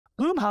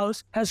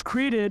Blumhouse has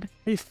created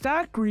a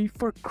factory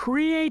for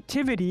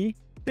creativity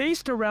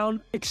based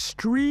around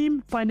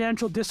extreme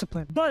financial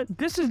discipline. But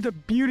this is the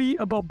beauty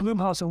about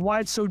Blumhouse and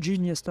why it's so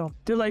genius though.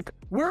 They're like,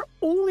 we're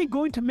only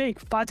going to make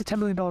 $5 to $10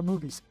 million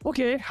movies.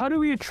 Okay, how do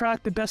we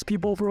attract the best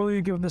people if we're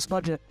only given this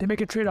budget? They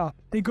make a trade-off.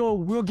 They go,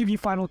 we'll give you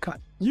final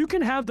cut. You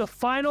can have the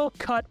final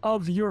cut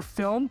of your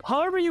film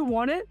however you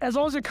want it, as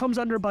long as it comes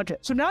under budget.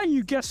 So now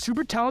you get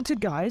super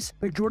talented guys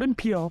like Jordan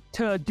Peele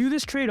to do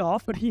this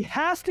trade-off, but he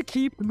has to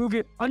keep the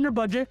movie under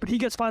budget, but he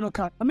gets final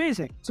cut.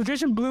 Amazing. So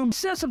Jason Blum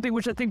says something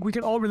which I think we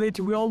can all relate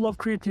to. We all love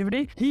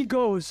creativity. He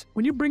goes,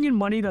 when you bring in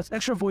money, that's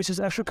extra voices,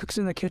 extra cooks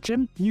in the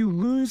kitchen, you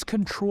lose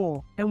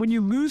control. And when you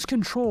lose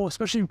control,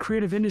 especially in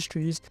creative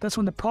industries, that's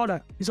when the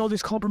product is all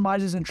these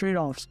compromises and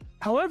trade-offs.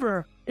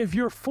 However, if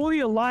you're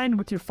fully aligned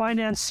with your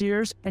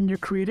financiers and your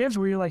creatives,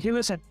 where you're like, hey,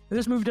 listen, if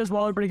this movie does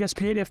well, everybody gets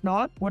paid. If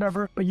not,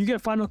 whatever, but you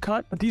get final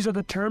cut, but these are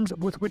the terms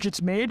with which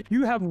it's made,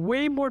 you have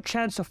way more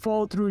chance to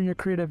follow through in your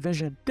creative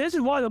vision. This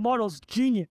is why the model is genius.